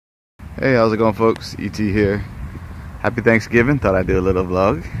Hey, how's it going, folks? ET here. Happy Thanksgiving. Thought I'd do a little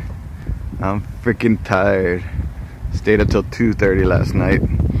vlog. I'm freaking tired. Stayed up till 2:30 last night,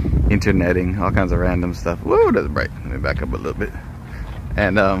 interneting, all kinds of random stuff. Whoa, that's bright. Let me back up a little bit.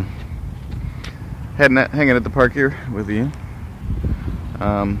 And hanging at the park here with you.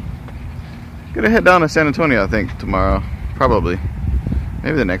 Gonna head down to San Antonio, I think, tomorrow. Probably.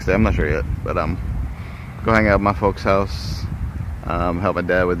 Maybe the next day, I'm not sure yet. But go hang out at my folks' house. Help my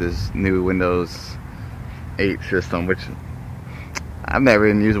dad with his new Windows 8 system, which I've never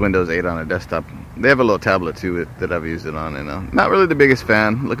even used Windows 8 on a desktop. They have a little tablet too that I've used it on, and not really the biggest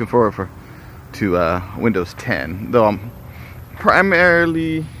fan. Looking forward to Windows 10, though I'm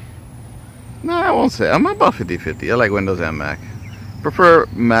primarily, no, I won't say, I'm about 50-50. I like Windows and Mac. Prefer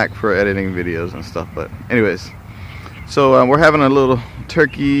Mac for editing videos and stuff, but anyways. So we're having a little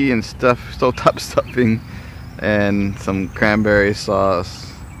turkey and stuff, stovetop stuffing, and some cranberry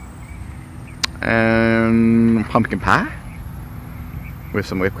sauce, and pumpkin pie with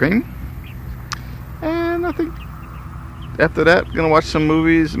some whipped cream. And I think after that, gonna watch some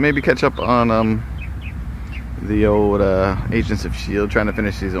movies, maybe catch up on the old Agents of S.H.I.E.L.D., trying to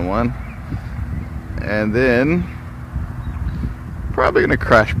finish season 1. And then probably gonna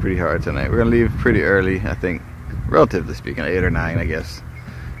crash pretty hard tonight. We're gonna leave pretty early, I think, relatively speaking, 8 or 9, I guess.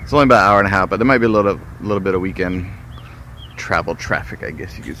 It's only about an hour and a half, but there might be a little bit of weekend travel traffic, I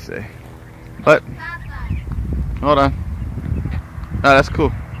guess you could say. But hold on. Oh, that's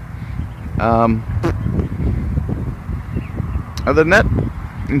cool. Other than that,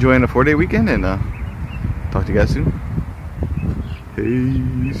 enjoying a 4-day weekend, and talk to you guys soon.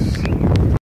 Peace.